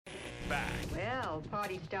back. Well,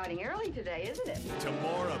 party's starting early today, isn't it? To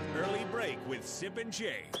more of Early Break with Sip and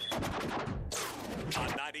Jake. On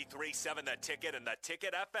 93.7 The Ticket and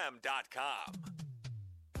theticketfm.com.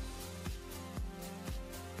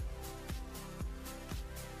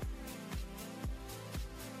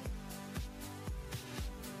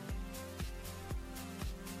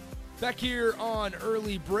 Back here on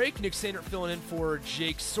Early Break, Nick Sainert filling in for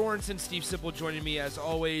Jake Sorensen. Steve Sipple joining me as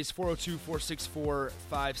always,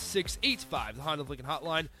 402-464-5685, the Honda of Lincoln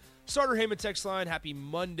hotline. Starter Heyman text line, happy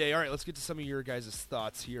Monday. All right, let's get to some of your guys'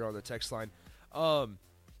 thoughts here on the text line. About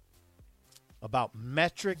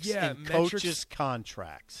metrics and coaches'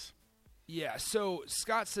 contracts. Yeah, so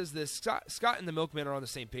Scott says this. Scott and the Milkman are on the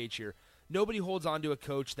same page here. Nobody holds on to a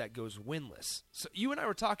coach that goes winless. So you and I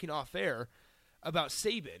were talking off air about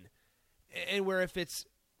Saban, and where if it's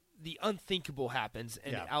the unthinkable happens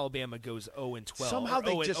and Alabama goes 0-12, somehow or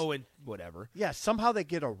they 0 and whatever. Yeah, somehow they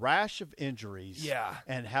get a rash of injuries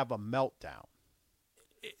and have a meltdown.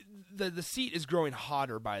 The seat is growing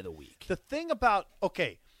hotter by the week. The thing about,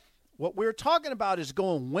 what we're talking about is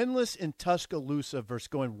going winless in Tuscaloosa versus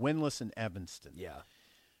going winless in Evanston. Yeah.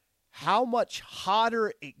 How much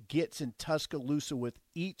hotter it gets in Tuscaloosa with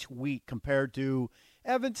each week compared to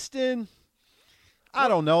Evanston, I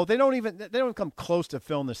don't know. They don't come close to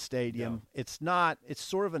filling the stadium. No. It's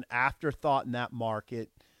sort of an afterthought in that market.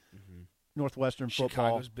 Mm-hmm. Northwestern football.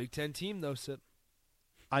 Chicago's Big Ten team, though, Sip.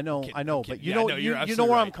 I know, but you know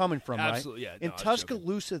where I'm coming from, absolutely, right? Yeah. In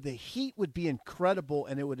Tuscaloosa, the heat would be incredible,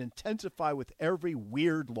 and it would intensify with every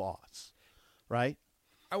weird loss, right?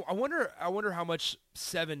 I wonder how much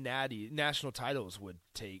 7 national titles would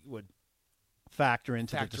factor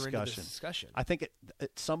into the discussion. I think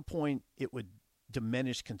at some point it would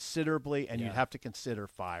diminish considerably, and you'd have to consider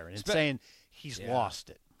firing and saying he's lost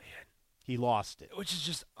it. Man, he lost it, which is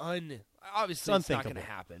just obviously it's not going to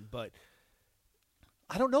happen, but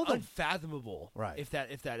I don't know. Unfathomable, right? If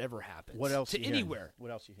that ever happens, what else to anywhere?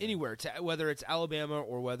 What else? Anywhere, to whether it's Alabama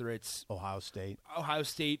or whether it's Ohio State,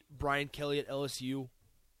 Brian Kelly at LSU.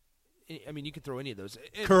 I mean, you could throw any of those.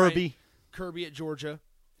 Kirby at Georgia,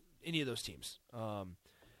 any of those teams.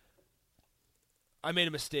 I made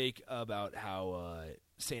a mistake about how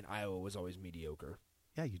saying Iowa was always mediocre.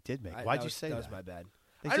 Yeah, you did make. Why'd you say that? That was my bad.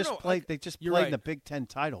 They just played in the Big Ten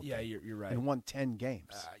title. Yeah, you're right. And won 10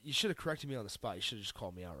 games. You should have corrected me on the spot. You should have just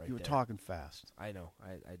called me out right there. You were talking fast. I know.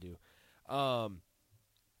 I do.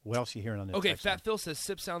 What else are you hearing on this? Okay, Fat Phil says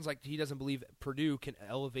Sip sounds like he doesn't believe Purdue can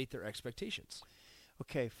elevate their expectations.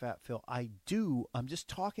 Okay, Fat Phil, I do. I'm just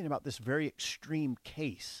talking about this very extreme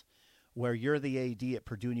case where you're the AD at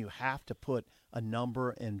Purdue and you have to put a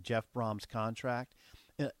number in Jeff Brom's contract.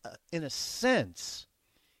 In a sense,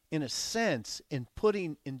 in just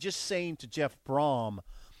saying to Jeff Brom,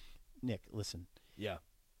 Nick, listen. Yeah.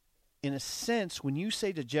 In a sense, when you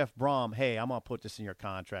say to Jeff Brom, hey, I'm going to put this in your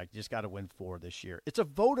contract, you just got to win 4 this year, it's a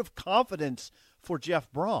vote of confidence for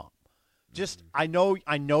Jeff Brom. Just, I know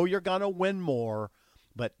you're going to win more,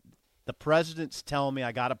 but the president's telling me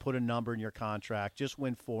I got to put a number in your contract. Just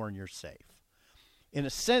win 4 and you're safe. In a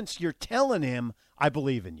sense, you're telling him, I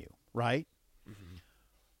believe in you, right? Mm-hmm.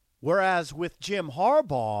 Whereas with Jim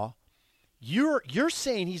Harbaugh, you're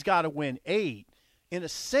saying he's got to win 8. In a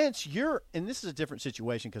sense, and this is a different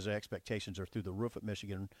situation because the expectations are through the roof at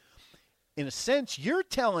Michigan. In a sense, you're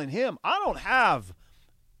telling him, I don't have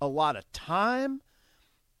a lot of time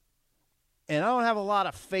and I don't have a lot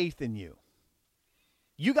of faith in you.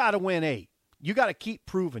 You got to win 8. You got to keep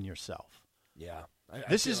proving yourself. Yeah.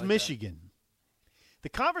 This is like Michigan. The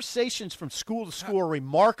conversations from school to school are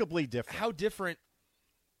remarkably different. How different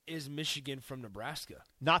is Michigan from Nebraska?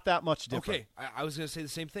 Not that much different. Okay, I was going to say the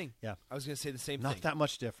same thing. Yeah, I was going to say the same thing. Not that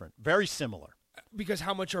much different. Very similar. Because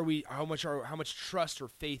how much trust or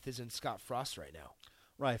faith is in Scott Frost right now?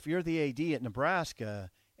 Right. If you're the AD at Nebraska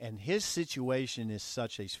and his situation is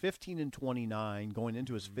such that he's 15-29 going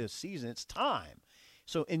into his 5th season, it's time.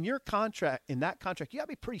 So in that contract, you got to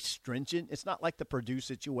be pretty stringent. It's not like the Purdue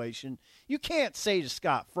situation. You can't say to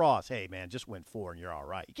Scott Frost, hey, man, just win 4 and you're all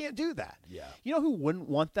right. You can't do that. Yeah. You know who wouldn't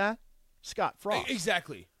want that? Scott Frost.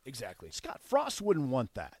 Exactly. Scott Frost wouldn't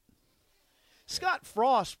want that. Scott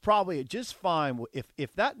Frost probably just fine.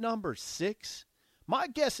 If that number's 6, my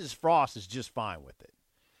guess is Frost is just fine with it.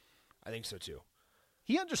 I think so, too.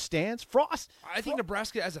 He understands. Frost. I think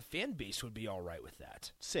Nebraska as a fan base would be all right with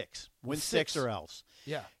that. 6. Win 6 or else.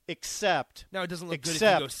 Yeah. Except. Now, it doesn't look good if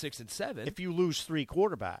you go 6 and 7. If you lose 3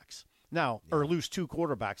 quarterbacks. Now, or lose 2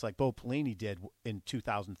 quarterbacks like Bo Pelini did in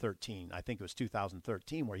 2013. I think it was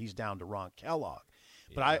 2013 where he's down to Ron Kellogg.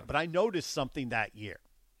 But I noticed something that year.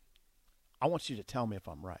 I want you to tell me if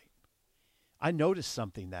I'm right. I noticed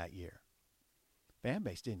something that year. fan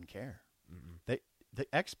base didn't care. The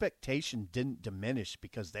expectation didn't diminish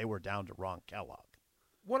because they were down to Ron Kellogg.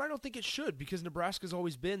 Well, I don't think it should because Nebraska's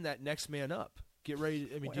always been that next man up. Get ready.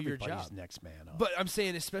 Do your job. Next man up. But I'm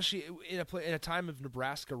saying, especially in a time of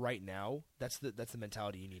Nebraska right now, that's the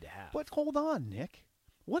mentality you need to have. But hold on, Nick.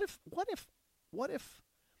 What if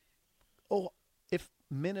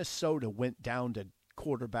Minnesota went down to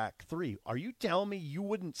quarterback 3? Are you telling me you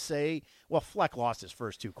wouldn't say, well, Fleck lost his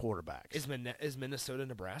first 2 quarterbacks? Is Minnesota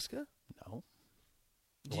Nebraska? No.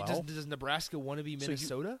 Does Nebraska want to be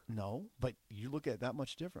Minnesota? No, but you look at it that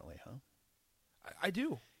much differently, huh? I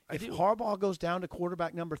do. If Harbaugh goes down to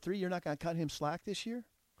quarterback number 3, you're not going to cut him slack this year?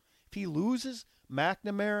 If he loses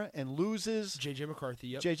McNamara and loses J.J. McCarthy,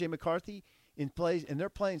 yep. J.J. McCarthy and they're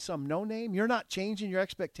playing some no-name, you're not changing your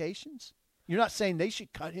expectations? You're not saying they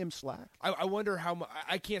should cut him slack? I wonder how much –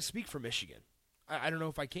 I can't speak for Michigan. I don't know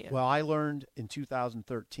if I can. Well, I learned in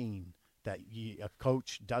 2013 that a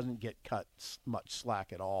coach doesn't get cut much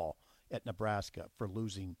slack at all at Nebraska for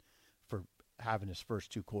having his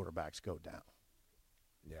first 2 quarterbacks go down.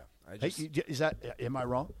 Yeah, am I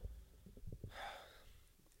wrong?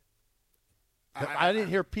 I didn't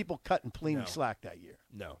hear people cutting Pelini slack that year.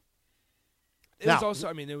 No. It was also,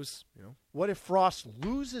 it was, What if Frost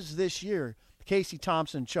loses this year, Casey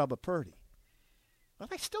Thompson, Chubba Purdy? Well,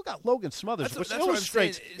 they still got Logan Smothers, which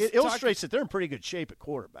illustrates that they're in pretty good shape at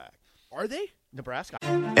quarterback. Are they? Nebraska.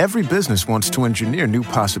 Every business wants to engineer new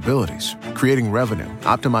possibilities, creating revenue,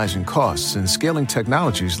 optimizing costs, and scaling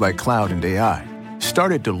technologies like cloud and AI.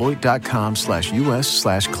 Start at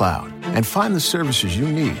Deloitte.com/US/cloud and find the services you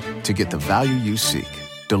need to get the value you seek.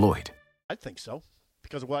 Deloitte. I think so,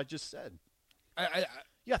 because of what I just said.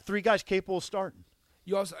 Yeah, 3 guys capable of starting.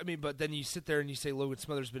 You also, but then you sit there and you say Logan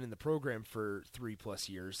Smothers has been in the program for 3+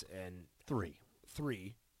 years and 3.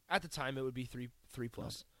 At the time, it would be 3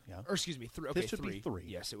 plus. Yeah. Or excuse me, 3. Okay, this would 3. be 3.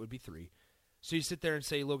 Yes, it would be 3. So you sit there and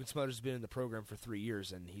say Logan Smothers has been in the program for 3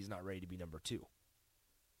 years and he's not ready to be number 2.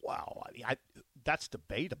 Wow, that's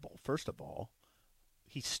debatable. First of all,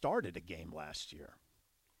 he started a game last year,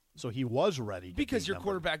 so he was ready. Because your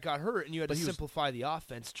quarterback got hurt and you had to simplify the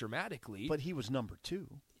offense dramatically. But he was number 2.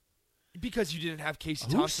 Because you didn't have Casey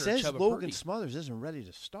Who Thompson or says Chubba Logan Purdy. Smothers isn't ready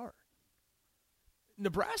to start?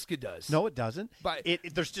 Nebraska does. No, it doesn't. But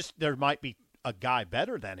there might be a guy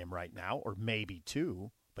better than him right now, or maybe 2,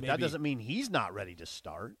 but that doesn't mean he's not ready to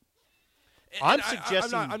start. I'm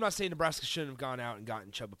not saying Nebraska shouldn't have gone out and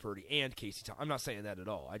gotten Chubba Purdy and Casey Thompson. I'm not saying that at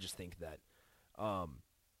all. I just think that now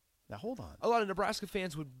hold on. A lot of Nebraska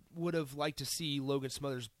fans would have liked to see Logan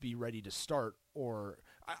Smothers be ready to start, or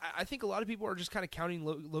I think a lot of people are just kind of counting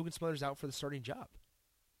Logan Smothers out for the starting job.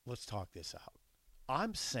 Let's talk this out.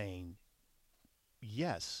 I'm saying,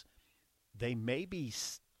 yes, they may be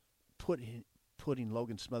putting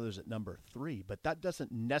Logan Smothers at number 3, but that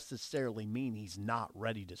doesn't necessarily mean he's not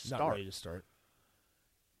ready to start. Not ready to start.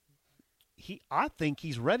 I think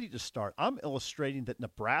he's ready to start. I'm illustrating that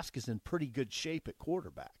Nebraska's in pretty good shape at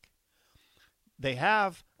quarterback. They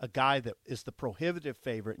have a guy that is the prohibitive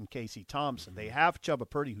favorite in Casey Thompson. They have Chubba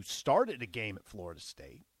Purdy, who started a game at Florida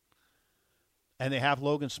State. And they have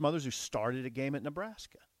Logan Smothers, who started a game at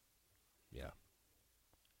Nebraska. Yeah.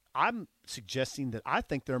 I'm suggesting that I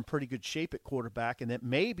think they're in pretty good shape at quarterback, and that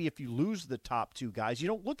maybe if you lose the top 2 guys, you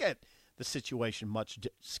don't look at the situation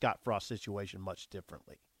Scott Frost's situation much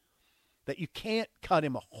differently. That you can't cut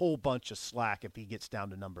him a whole bunch of slack if he gets down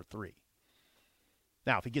to number 3.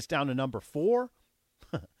 Now, if he gets down to number 4,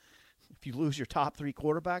 if you lose your top 3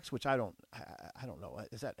 quarterbacks, which I don't know,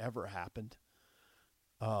 has that ever happened?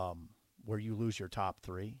 Where you lose your top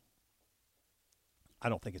 3? I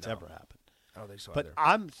don't think it's ever happened. I don't think so but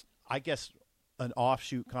either. I guess an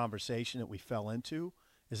offshoot conversation that we fell into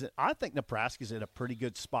is that I think Nebraska's in a pretty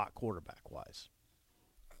good spot quarterback-wise.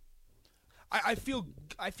 I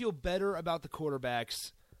feel better about the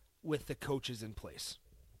quarterbacks with the coaches in place.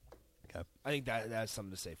 Okay. I think that has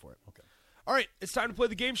something to say for it. Okay. All right, it's time to play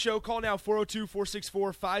the game show. Call now,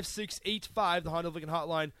 402-464-5685, the Honda Lincoln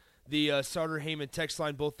Hotline, the Sauter Heyman text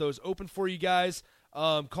line, both those open for you guys.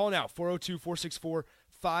 Call now,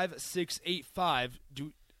 402-464-5685.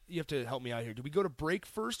 You have to help me out here. Do we go to break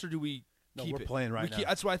first, or do we keep it? No, we're playing right now.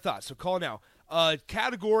 That's what I thought, so call now.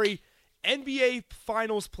 Category, NBA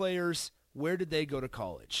Finals players, where did they go to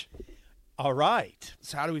college? All right.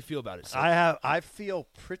 So how do we feel about it? I feel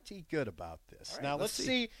pretty good about this. Right, now let's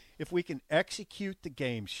see if we can execute the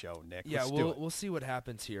game show, Nick. Yeah, let's we'll see what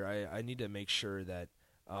happens here. I need to make sure that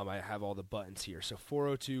I have all the buttons here. So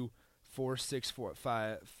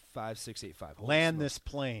 402-464-5685. Land this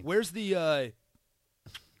plane. Where's the?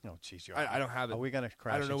 Oh, jeez, I don't have it. Are we gonna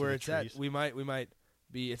crash? I don't know into where the it's trees? at. We might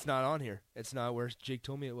It's not on here. It's not where Jake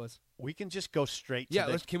told me it was. We can just go straight to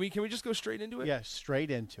Yeah, can we just go straight into it? Yeah,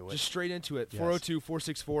 straight into it. Just straight into it. Yes.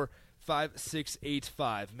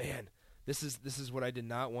 402-464-5685. Man, this is what I did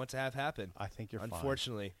not want to have happen. I think you're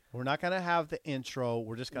Unfortunately. fine. We're not going to have the intro.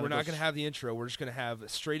 We're just going to not going to have the intro. We're just going to have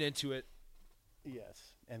straight into it.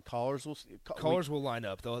 Yes. And callers will will line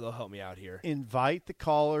up. They'll help me out here. Invite the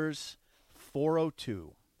callers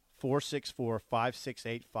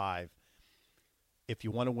 402-464-5685 if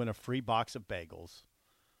you want to win a free box of bagels.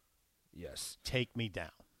 Yes. Take me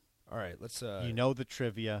down. All right, let's you know the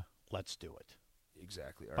trivia. Let's do it.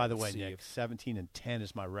 Exactly. All right, By the way, Nick, 17-10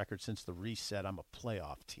 is my record since the reset. I'm a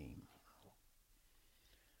playoff team.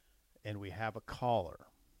 And we have a caller.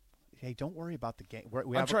 Hey, don't worry about the game.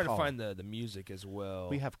 I'm trying to find the music as well.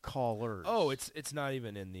 We have callers. Oh, it's not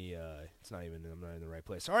even in the I'm not in the right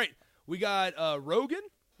place. All right, we got Rogan.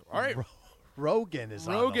 All right, Rogan is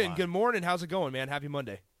on the line. Good morning. How's it going, man? Happy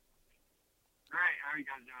Monday. Great. How are you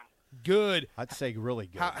guys doing? Good. I'd say really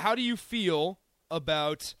good. How do you feel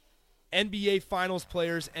about NBA Finals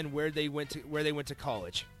players and where they went to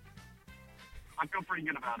college? I feel pretty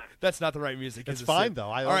good about it. That's not the right music. It's fine, though.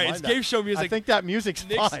 All right, it's game show music. I think that music's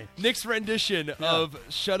fine. Nick's rendition of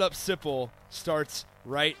Shut Up, Sipple starts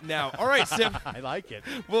right now. All right, Sip. I like it.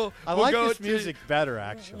 I like this music better,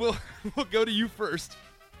 actually. We'll go to you first.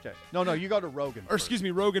 Okay. No, you go to Rogan first. Or excuse me,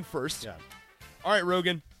 Rogan first. Yeah. All right,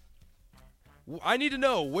 Rogan. I need to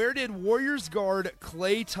know, where did Warriors guard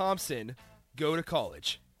Klay Thompson go to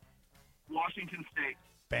college? Washington State.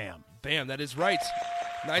 Bam. Bam, that is right.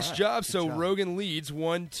 Nice job. So job. Rogan leads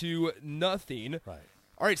 1-0. Right.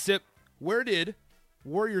 All right, Sip. Where did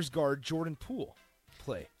Warriors guard Jordan Poole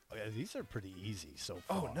play? Okay, these are pretty easy so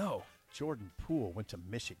far. Oh, no. Jordan Poole went to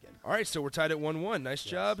Michigan. All right, so we're tied at 1-1. Nice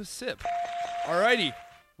job, Sip. All righty.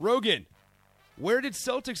 Rogan, where did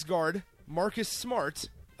Celtics guard Marcus Smart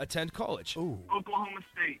attend college? Ooh. Oklahoma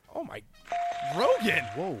State. Oh, my. Rogan.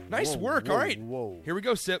 Whoa. Nice work. All right. Whoa. Here we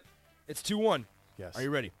go, Sip. It's 2-1. Yes. Are you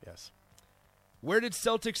ready? Yes. Where did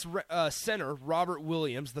Celtics center Robert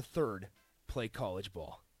Williams III play college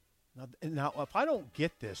ball? Now, if I don't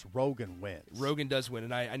get this, Rogan wins. Rogan does win,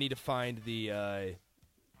 and I need to find the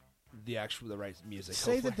right music.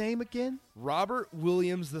 Say hopefully. the name again. Robert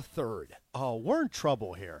Williams III. Oh, we're in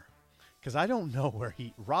trouble here because I don't know where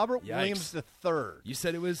Robert Yikes. Williams III. You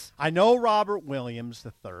said it was. I know Robert Williams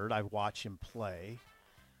III. I watch him play.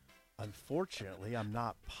 Unfortunately, I'm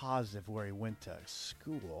not positive where he went to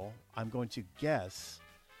school. I'm going to guess.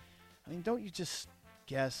 I mean, don't you just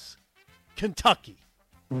guess Kentucky?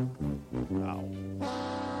 Wow.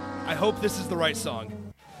 I hope this is the right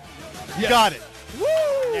song. You got it. Woo!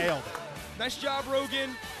 Nailed it. Nice job,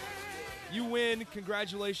 Rogan. You win.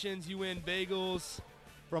 Congratulations. You win bagels.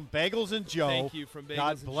 From Bagels and Joe. Thank you, from Bagels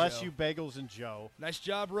God and bless Joe. you, Bagels and Joe. Nice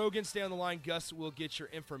job, Rogan. Stay on the line. Gus will get your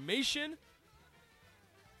information.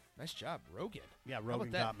 Nice job, Rogan. Yeah, How Rogan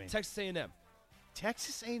about that? got me. Texas A&M.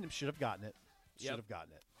 Texas A&M should have gotten it. Yep. Should have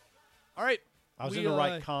gotten it. All right. I was in the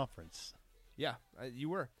right conference. Yeah, you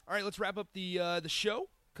were. All right, let's wrap up the show.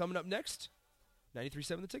 Coming up next,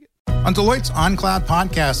 93.7 The Ticket. On Deloitte's OnCloud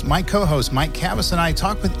podcast, my co-host Mike Cavus and I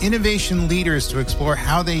talk with innovation leaders to explore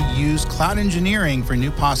how they use cloud engineering for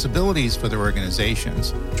new possibilities for their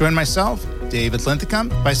organizations. Join myself, David Linthicum,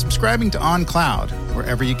 by subscribing to OnCloud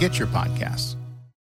wherever you get your podcasts.